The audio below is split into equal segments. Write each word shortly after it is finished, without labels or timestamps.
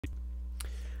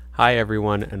Hi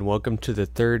everyone, and welcome to the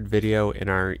third video in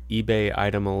our eBay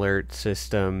item alert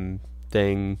system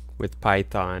thing with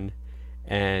Python.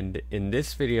 And in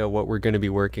this video what we're going to be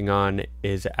working on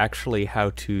is actually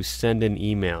how to send an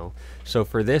email. So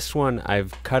for this one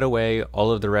I've cut away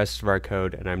all of the rest of our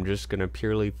code and I'm just going to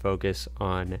purely focus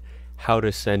on how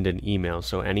to send an email.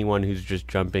 So anyone who's just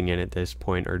jumping in at this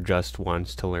point or just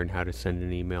wants to learn how to send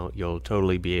an email, you'll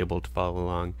totally be able to follow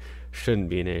along. Shouldn't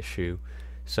be an issue.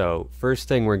 So first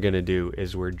thing we're going to do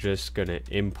is we're just going to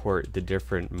import the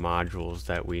different modules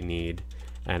that we need,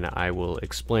 and I will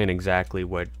explain exactly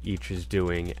what each is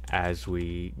doing as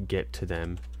we get to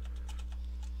them.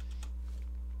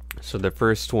 So the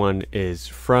first one is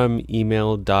from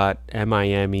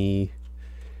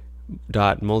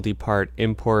email.mime.multipart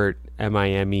import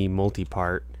mime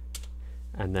multipart,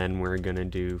 and then we're going to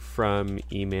do from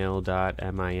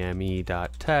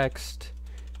email.mime.text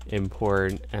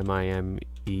import mime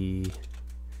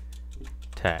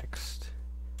text,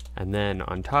 and then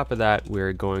on top of that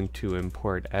we're going to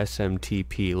import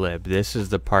smtplib. This is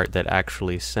the part that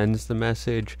actually sends the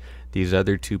message. These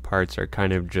other two parts are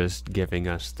kind of just giving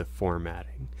us the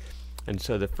formatting. And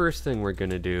so the first thing we're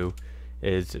going to do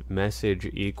is message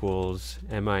equals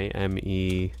mime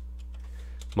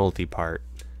multipart.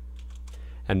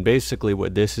 And basically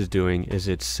what this is doing is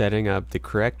it's setting up the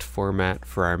correct format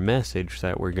for our message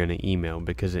that we're going to email,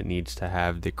 because it needs to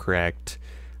have the correct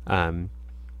the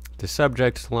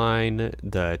subject line,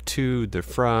 the to, the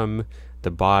from,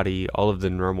 the body, all of the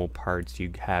normal parts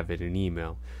you have in an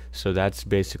email. So that's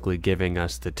basically giving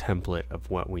us the template of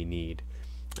what we need.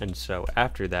 And so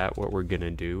after that what we're going to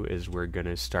do is we're going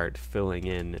to start filling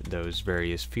in those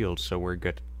various fields. So we're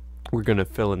going to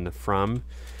fill in the from.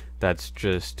 That's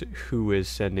just who is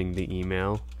sending the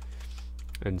email,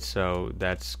 and so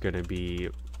that's going to be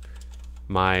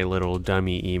my little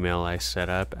dummy email I set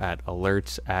up at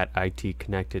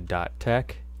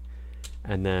alerts@itconnected.tech,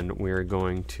 and then we're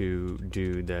going to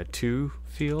do the to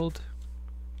field,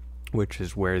 which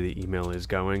is where the email is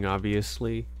going,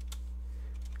 obviously,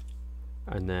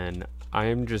 and then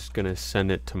I'm just going to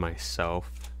send it to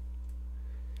myself.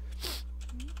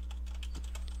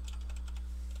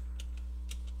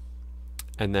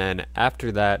 And then after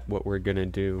that what we're going to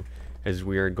do is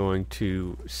we are going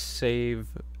to save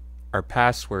our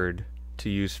password to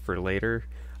use for later.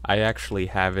 I actually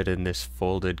have it in this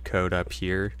folded code up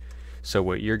here. So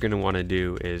what you're going to want to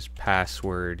do is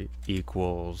password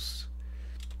equals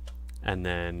and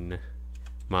then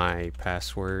my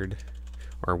password,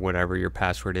 or whatever your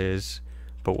password is.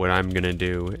 But what I'm going to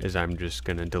do is I'm just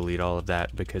going to delete all of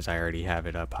that because I already have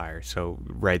it up higher. So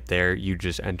right there you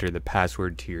just enter the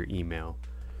password to your email.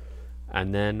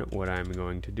 And then what I'm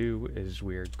going to do is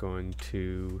we're going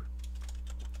to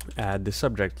add the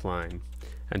subject line.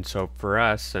 And so for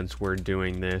us, since we're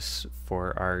doing this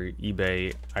for our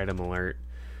eBay item alert,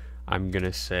 I'm going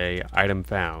to say item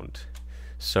found.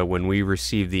 So when we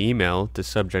receive the email, the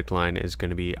subject line is going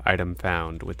to be item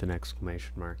found with an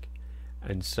exclamation mark.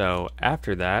 And so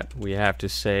after that, we have to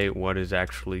say what is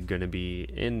actually going to be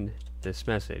in this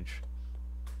message.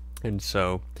 And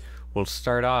so we'll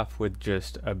start off with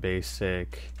just a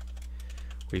basic,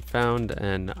 we found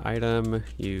an item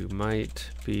you might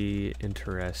be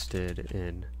interested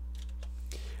in.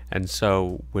 And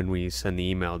so when we send the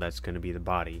email, that's going to be the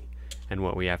body. And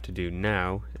what we have to do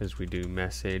now is we do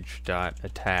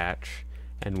message.attach,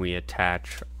 and we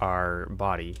attach our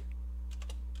body.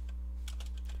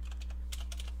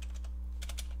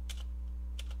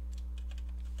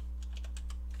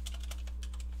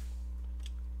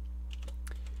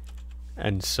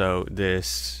 And so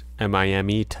this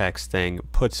MIME text thing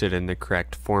puts it in the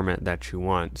correct format that you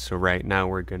want. So right now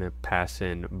we're going to pass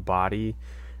in body,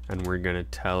 and we're going to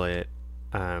tell it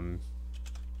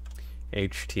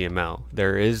HTML.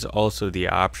 There is also the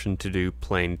option to do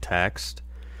plain text,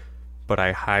 but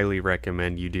I highly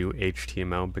recommend you do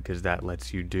HTML because that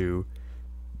lets you do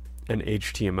an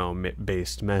HTML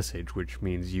based message, which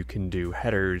means you can do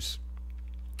headers,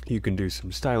 you can do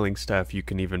some styling stuff, you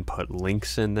can even put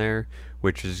links in there,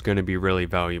 which is going to be really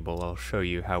valuable. I'll show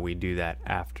you how we do that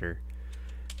after.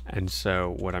 And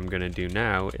so what I'm going to do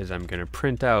now is I'm going to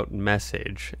print out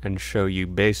message and show you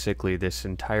basically this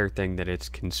entire thing that it's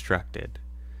constructed.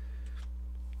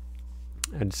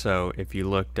 And so if you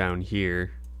look down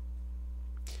here,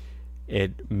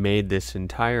 it made this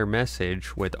entire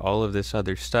message with all of this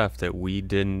other stuff that we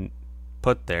didn't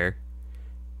put there,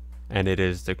 and it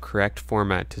is the correct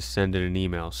format to send in an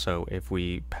email. So if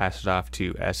we pass it off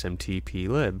to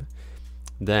smtplib,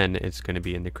 then it's going to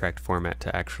be in the correct format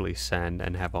to actually send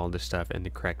and have all the stuff in the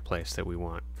correct place that we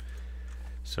want.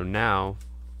 So now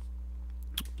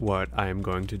what I am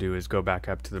going to do is go back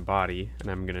up to the body, and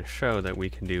I'm going to show that we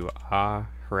can do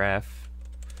ref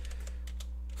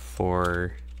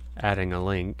for adding a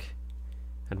link.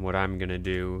 And what I'm going to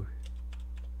do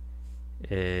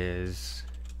is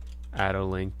add a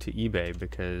link to eBay,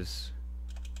 because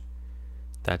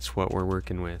that's what we're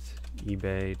working with.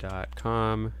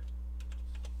 ebay.com,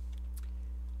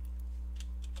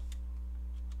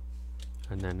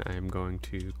 and then I'm going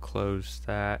to close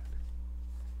that.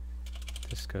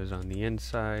 This goes on the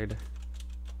inside,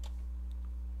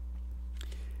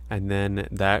 and then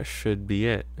that should be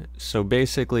it. So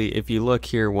basically, if you look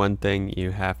here, one thing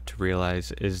you have to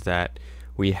realize is that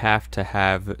we have to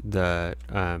have the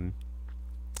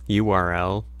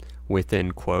URL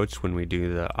within quotes when we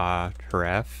do the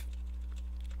ref.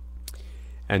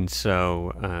 And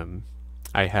so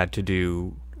I had to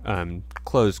do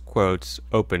close quotes,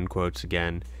 open quotes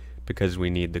again, because we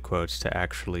need the quotes to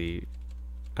actually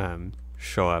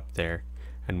show up there,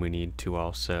 and we need to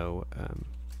also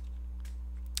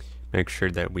make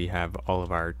sure that we have all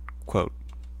of our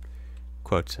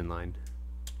quotes in line.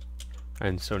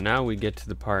 And so now we get to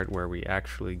the part where we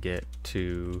actually get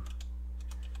to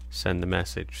send the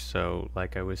message. So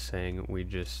like I was saying, we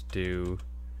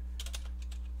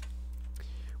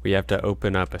have to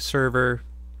open up a server,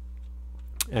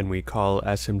 and we call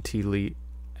smtlib.smtp,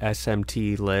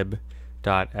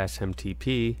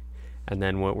 and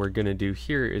then what we're going to do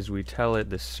here is we tell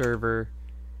it the server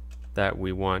that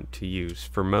we want to use.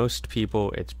 For most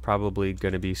people, it's probably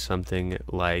going to be something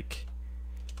like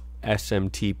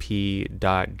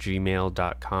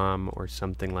smtp.gmail.com or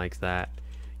something like that.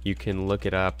 You can look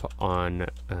it up on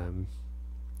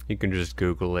you can just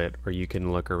Google it, or you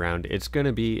can look around. It's going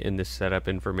to be in the setup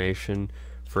information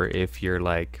for if you're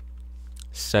like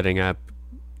setting up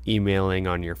emailing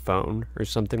on your phone or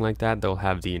something like that. They'll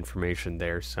have the information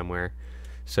there somewhere.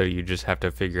 So you just have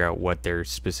to figure out what their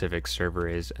specific server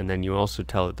is, and then you also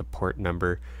tell it the port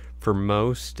number. For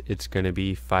most, it's going to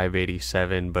be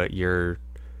 587, but your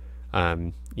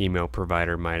email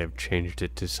provider might have changed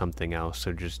it to something else,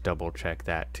 so just double check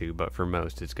that too. But for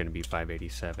most, it's going to be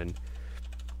 587.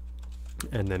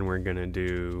 And then we're going to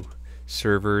do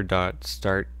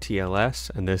server.startTLS,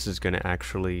 and this is going to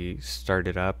actually start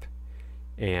it up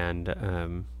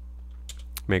and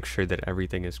make sure that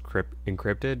everything is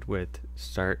encrypted with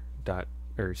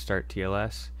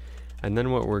startTLS. And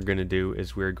then what we're going to do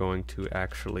is we're going to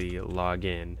actually log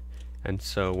in. And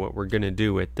so what we're going to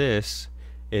do with this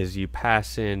is you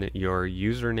pass in your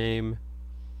username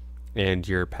and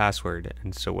your password.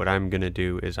 And so what I'm going to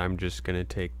do is I'm just going to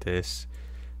take this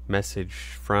message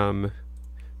from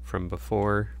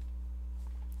before.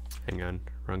 Hang on,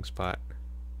 wrong spot.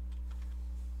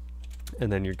 And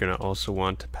then you're going to also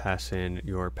want to pass in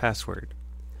your password.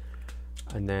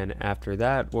 And then after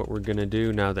that, what we're going to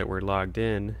do now that we're logged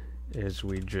in is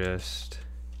we just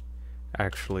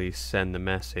actually send the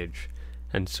message.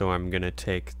 And so I'm going to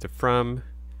take the from,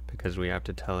 because we have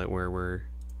to tell it where we're,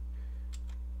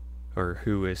 or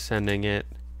who is sending it,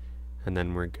 and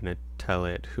then we're going to tell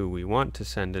it who we want to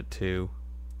send it to.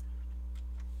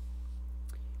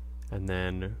 And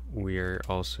then we're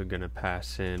also going to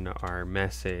pass in our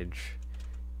message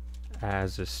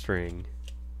as a string.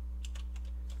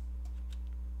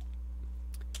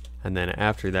 And then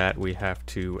after that, we have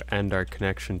to end our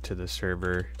connection to the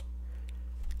server.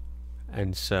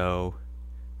 And so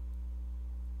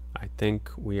I think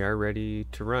we are ready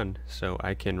to run. So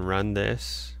I can run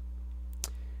this.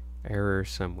 Error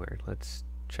somewhere. Let's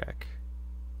check.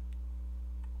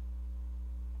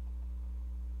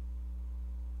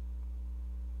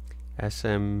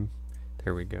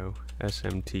 There we go.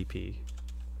 SMTP.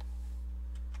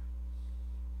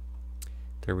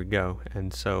 There we go.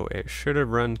 And so it should have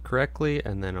run correctly,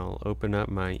 and then I'll open up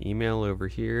my email over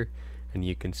here, and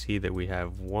you can see that we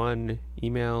have one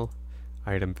email,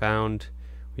 item found.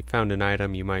 We found an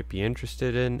item you might be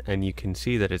interested in, and you can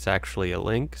see that it's actually a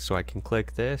link, so I can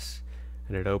click this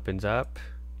and it opens up,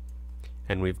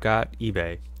 and we've got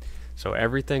eBay. So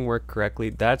everything worked correctly.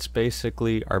 That's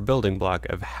basically our building block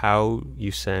of how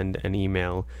you send an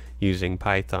email using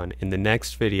Python. In the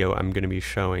next video, I'm going to be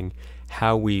showing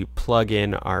how we plug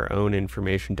in our own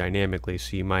information dynamically.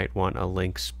 So you might want a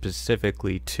link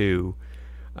specifically to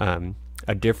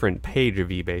a different page of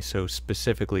eBay, so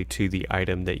specifically to the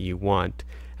item that you want.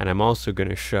 And I'm also going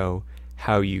to show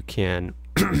how you can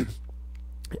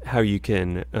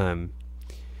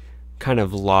kind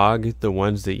of log the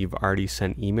ones that you've already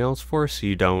sent emails for, so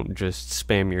you don't just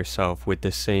spam yourself with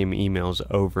the same emails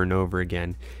over and over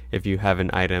again if you have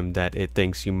an item that it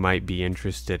thinks you might be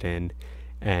interested in,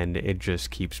 and it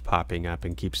just keeps popping up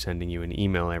and keeps sending you an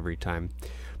email every time.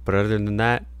 But other than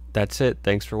that, that's it.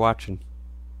 Thanks for watching.